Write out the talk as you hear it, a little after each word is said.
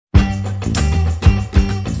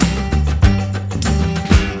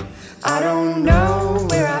I don't know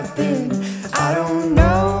where I've been, I don't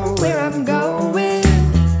know where I'm going.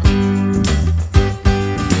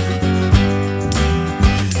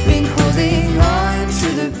 Been holding on to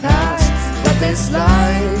the past, but this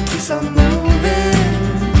life keeps on moving.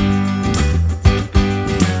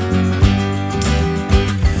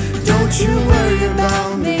 Don't you worry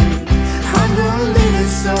about me, I'm gonna leave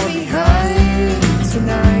this all behind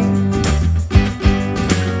tonight.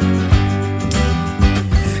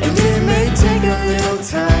 And it may take a little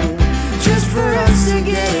time just for us to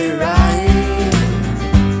get it right.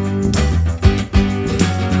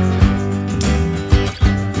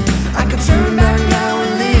 I could turn back now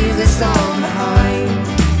and leave this all behind.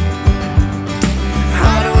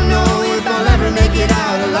 I don't know if I'll ever make it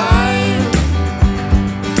out alive.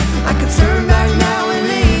 I could turn back now and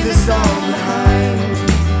leave this all behind.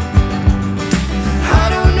 I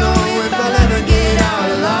don't know if I'll ever get out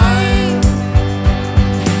alive.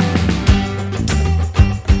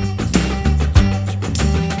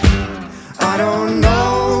 I don't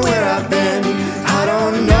know where I've been, I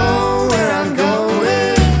don't know where I'm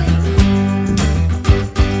going.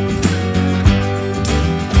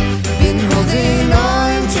 Been holding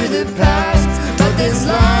on to the past, but this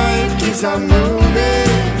life keeps on moving.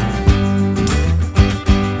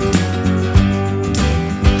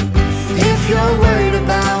 If you're worried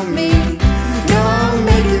about me, no, I'll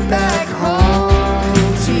make it back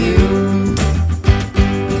home to you.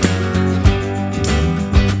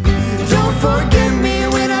 Don't forget me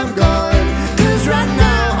when I'm gone, 'cause right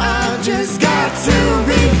now I've just got to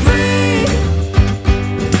be free.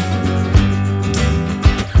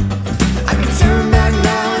 I can turn back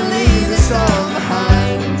now and leave this all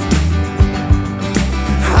behind.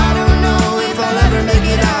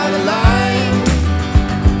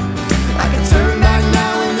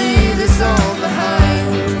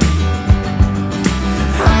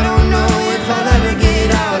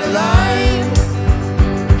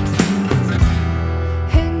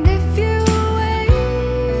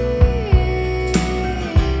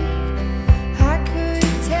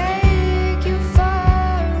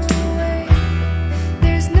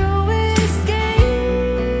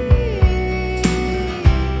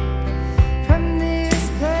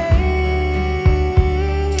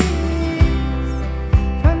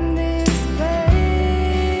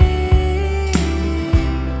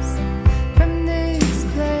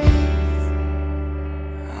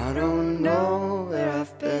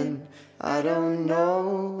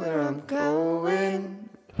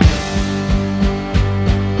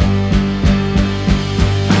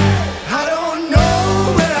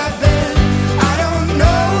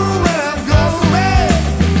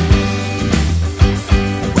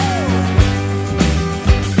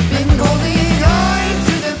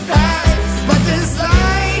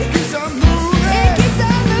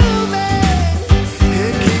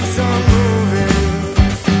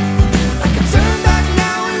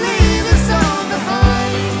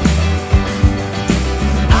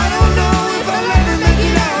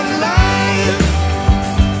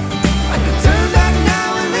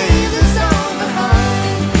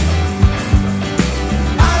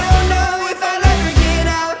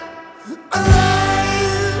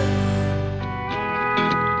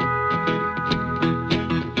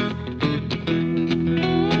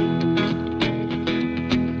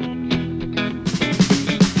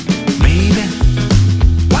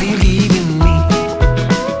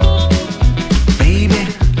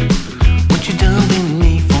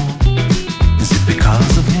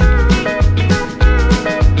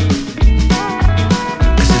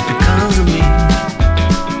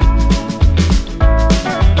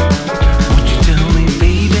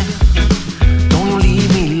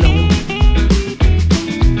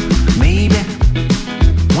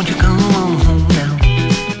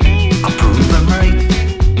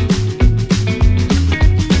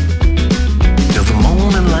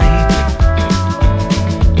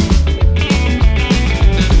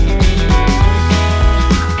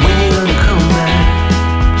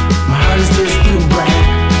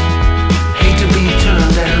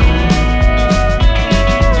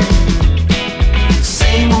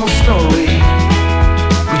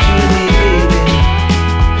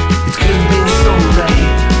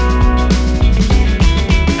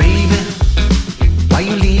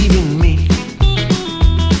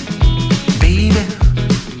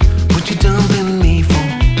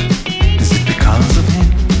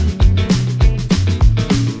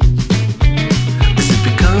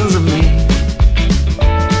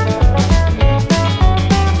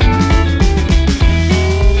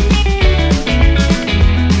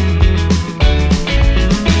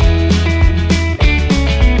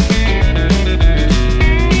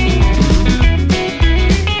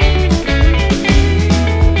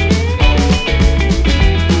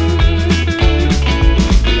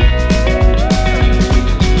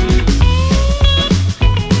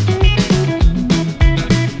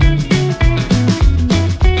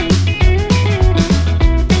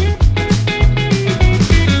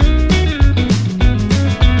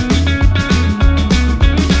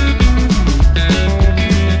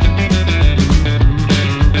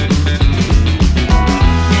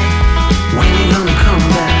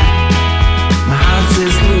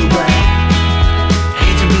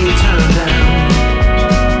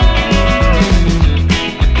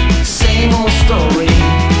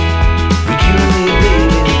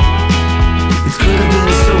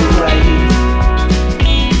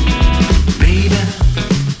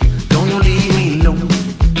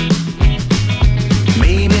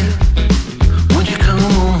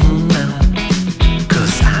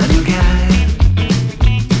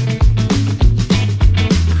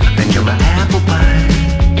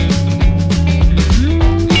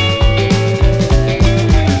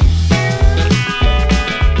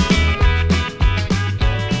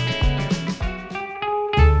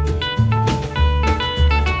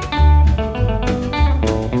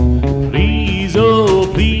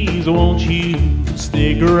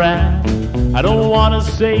 stick around. I don't wanna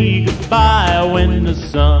say goodbye when the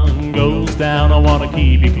sun goes down. I wanna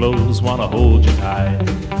keep you close, wanna hold you tight.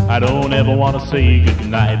 I don't ever wanna say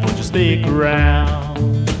goodnight, won't you stick around?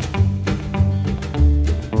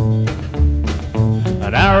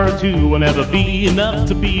 An hour or two will never be enough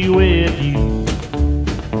to be with you.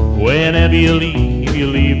 Whenever you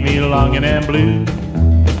leave me longing and blue.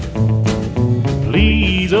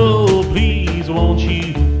 Please, oh please, won't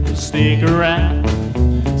you stick around?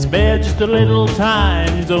 Spare just a little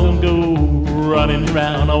time, don't go running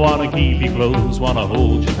round. I wanna keep you close, wanna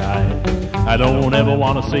hold you tight. I don't ever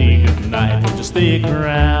wanna say goodnight, won't you stick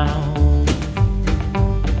around?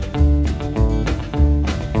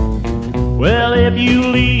 Well, if you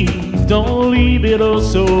leave, don't leave it oh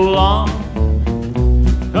so long.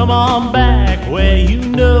 Come on back where you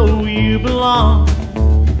know you belong.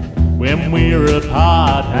 When we're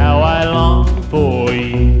apart, how I long for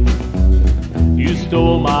you. You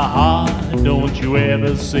stole my heart, don't you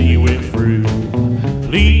ever say we're through.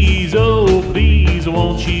 Please, oh please,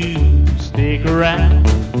 won't you stick around?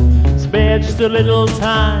 Spare just a little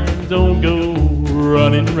time, don't go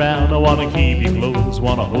running round. I wanna keep you close,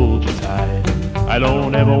 wanna hold you tight. I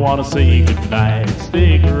don't ever wanna say goodnight,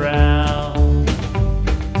 stick around.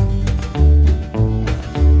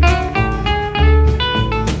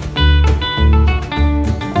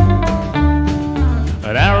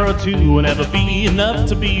 An hour or two will never be enough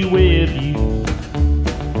to be with you.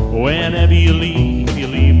 Whenever you leave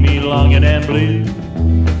me longing and blue.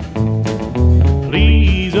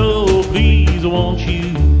 Please, oh please, won't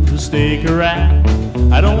you stick around?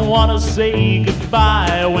 I don't wanna say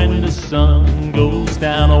goodbye when the sun goes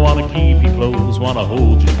down. I wanna keep you close, wanna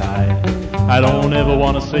hold you tight. I don't ever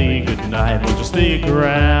wanna say goodnight, won't you stick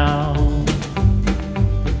around?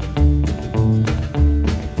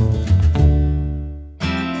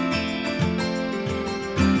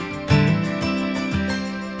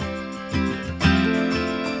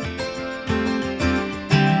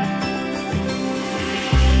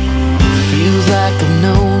 Feels like I've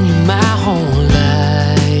known you my whole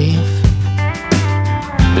life,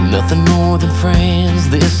 but nothing more than friends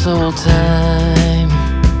this whole time.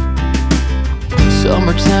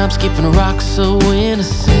 Summertime skipping rocks so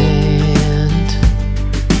innocent.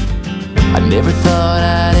 I never thought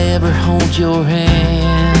I'd ever hold your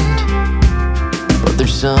hand, but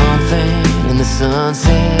there's something in the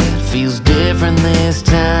sunset feels different this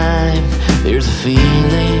time. There's a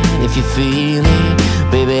feeling, if you feel it,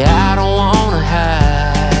 baby, I don't wanna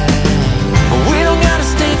hide. We don't gotta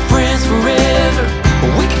stay friends forever,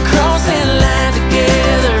 we can cross that line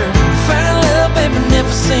together. Find love, baby, never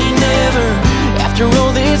say never. After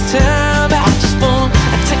all this time, I just wanna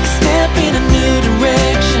take a step in a new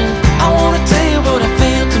direction. I wanna tell you what I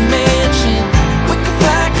failed to mention. We can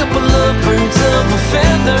fly a couple of birds of a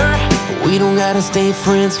feather. We don't gotta stay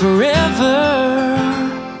friends forever.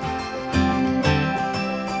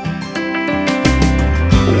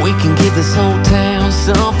 We can give this whole town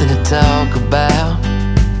something to talk about.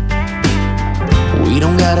 We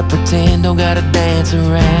don't gotta pretend, don't gotta dance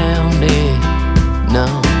around it, no.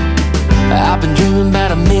 I've been dreaming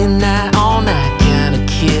about a midnight, all night kind of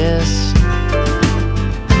kiss,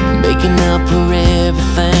 making up for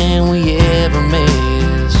everything we ever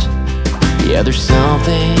missed. Yeah, there's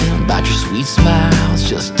something about your sweet smile, it's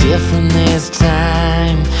just different this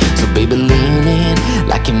time. So baby, lean in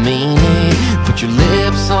like you mean it, put your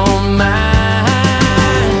lips on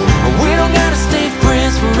mine. We don't gotta stay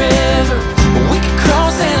friends forever, we can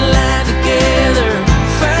cross that line together.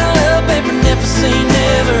 Find love, baby, never say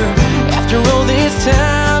never. After all this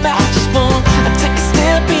time, I just wanna take a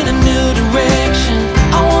step in a new direction.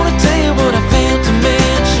 I wanna tell you what I failed to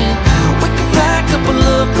mention. We can fly a couple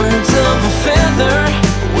of birds of a feather.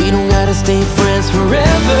 We don't gotta stay friends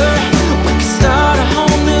forever, we can start a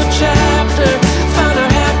whole new chapter, find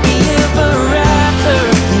our happy ever after.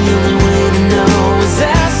 The only way to know is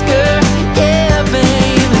ask her, yeah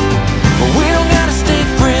baby. We don't gotta stay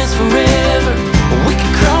friends forever, we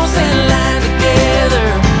can cross that line together.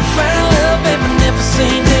 Find love, baby, never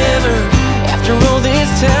say never. After all this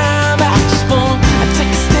time, I just wanna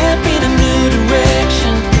take a step in a new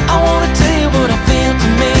direction. I wanna tell you what I failed to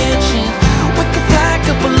mention. We can fly a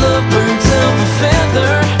couple of birds of a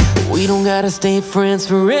feather. We don't gotta stay friends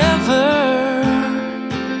forever.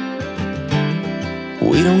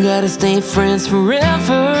 We don't gotta stay friends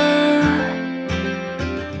forever.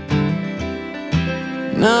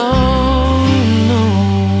 No, no.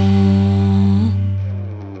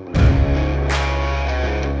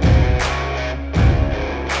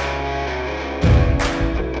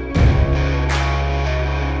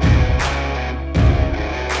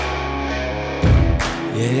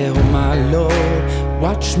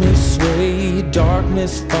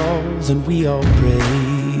 darkness falls and we all pray,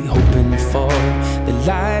 hoping for the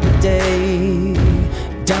light of day.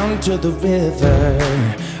 Down to the river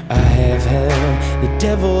I have held the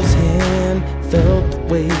devil's hand, felt the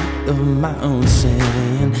weight of my own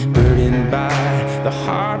sin, burdened by the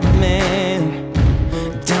heart of man.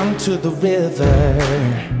 Down to the river,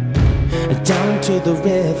 down to the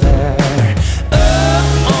river.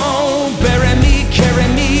 Oh, bury me, carry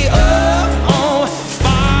me, oh,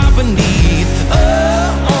 far beneath,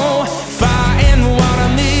 oh, fire and water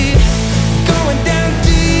me, going down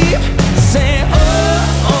deep, saying,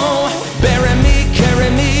 oh, bury me, carry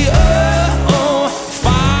me, oh,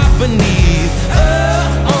 far beneath,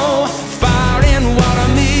 oh, fire and water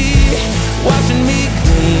me, washing me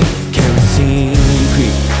clean, kerosene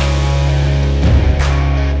creek.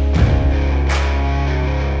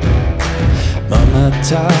 Mama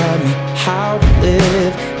taught me how to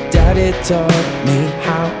live, Daddy taught me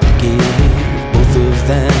how to give. Both of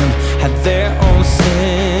them had their own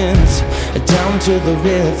sins. Down to the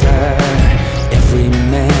river, every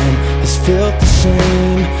man has felt the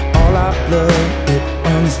shame. All our blood, it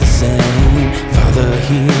runs the same. Father,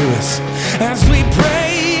 hear us as we pray.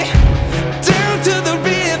 Down to the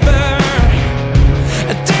river,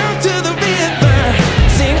 down to the river,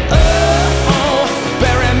 sing, oh,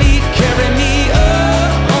 bury me, carry me,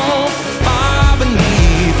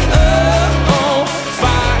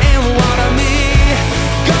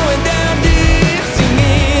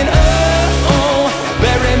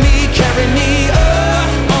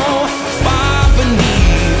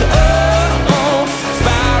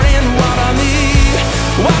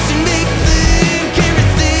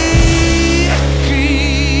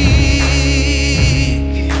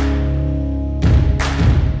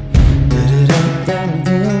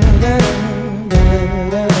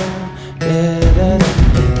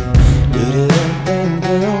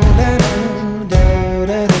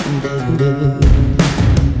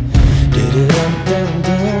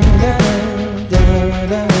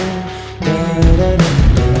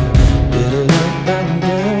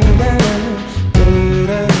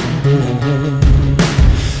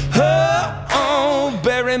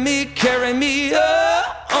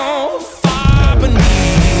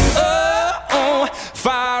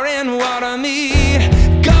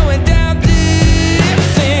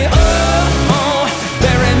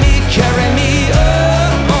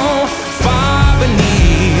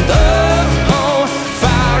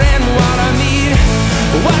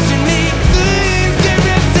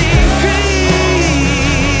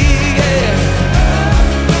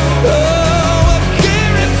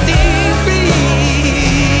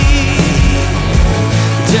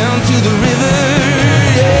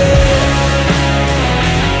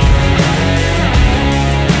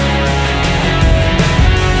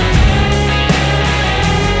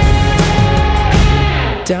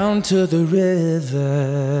 down to the river.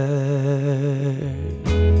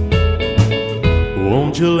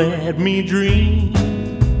 Won't you let me dream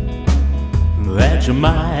that you're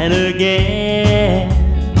mine again,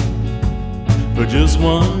 for just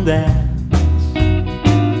one dance,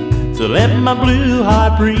 to let my blue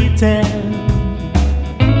heart pretend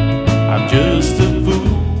I'm just a fool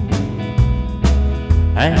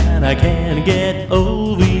and I can't get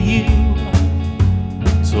over you.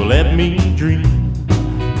 So let me dream,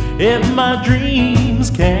 if my dreams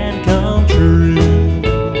can come true.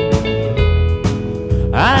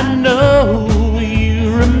 I know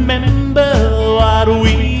you remember what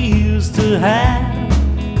we used to have.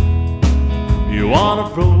 You wanna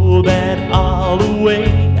throw that all away.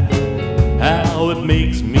 How it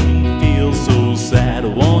makes me feel so sad.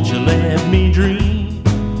 Won't you let me dream?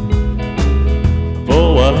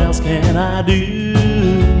 For what else can I do?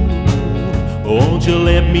 Won't you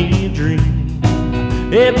let me dream,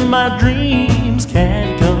 if my dreams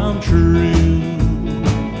can come true?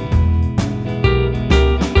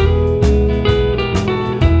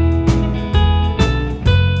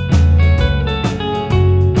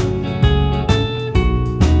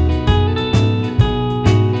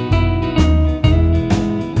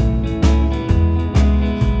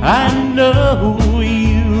 I know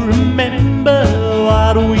you remember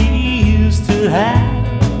what we used to have.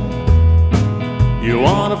 You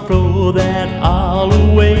wanna throw that all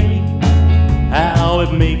away. How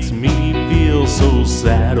it makes me feel so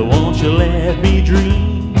sad. Won't you let me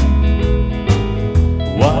dream?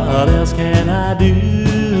 What else can I do?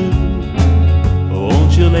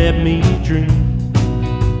 Won't you let me dream,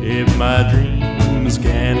 if my dreams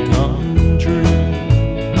can come true?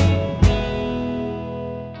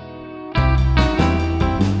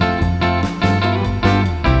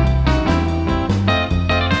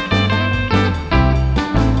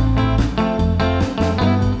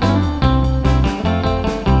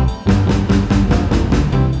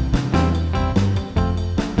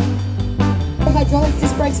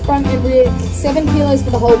 Jack's front and rear, 7 kilos for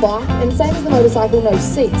the whole bike, and same as the motorcycle, no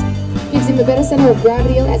seat. Gives him a better centre of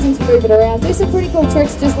gravity, allows him to move it around, do some pretty cool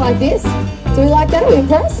tricks just like this. Do we like that? Are we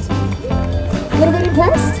impressed? A little bit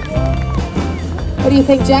impressed? What do you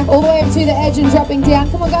think, Jack? All the way up to the edge and dropping down.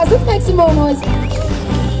 Come on, guys, let's make some more noise.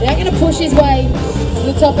 Now going to push his way to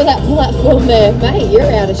the top of that platform there. Mate, you're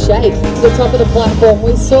out of shape. To the top of the platform.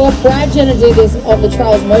 We saw Brad Jenner do this on the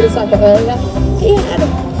Trails motorcycle earlier. He had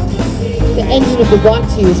the engine of the bike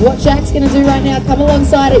to use. What Jack's going to do right now, come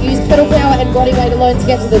alongside it, use pedal power and body weight alone to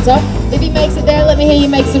get to the top. If he makes it there, let me hear you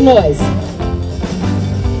make some noise.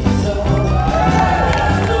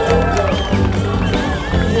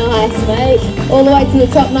 Nice, mate. All the way to the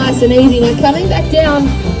top, nice and easy. Now coming back down,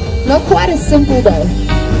 not quite as simple though.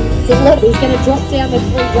 It's a lot. He's going to drop down the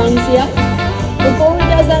 3 rungs here. Before he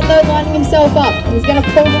does that though, lining himself up, he's going to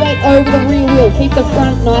pull the weight over the rear wheel, keep the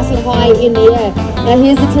front nice and high in the air. Now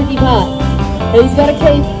here's the tricky part. He's got to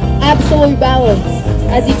keep absolute balance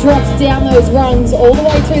as he drops down those rungs all the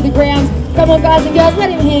way to the ground. Come on, guys and girls, let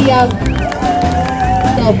him hear you.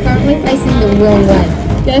 So currently facing the wrong way.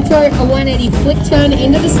 Going to throw a 180 flick turn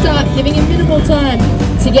into the start, giving him minimal time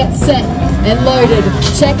to get set and loaded.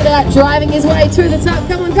 Check it out, driving his way to the top.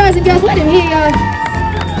 Come on, guys and girls, let him hear you.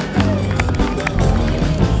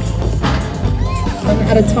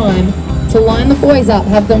 At a time to line the boys up,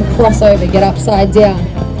 have them cross over, get upside down,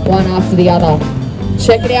 one after the other.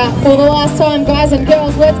 Check it out for the last time, guys and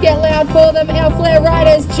girls. Let's get loud for them. Our Flair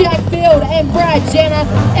riders, Jack Field and Brad Jenner,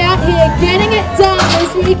 out here getting it done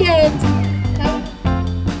this weekend.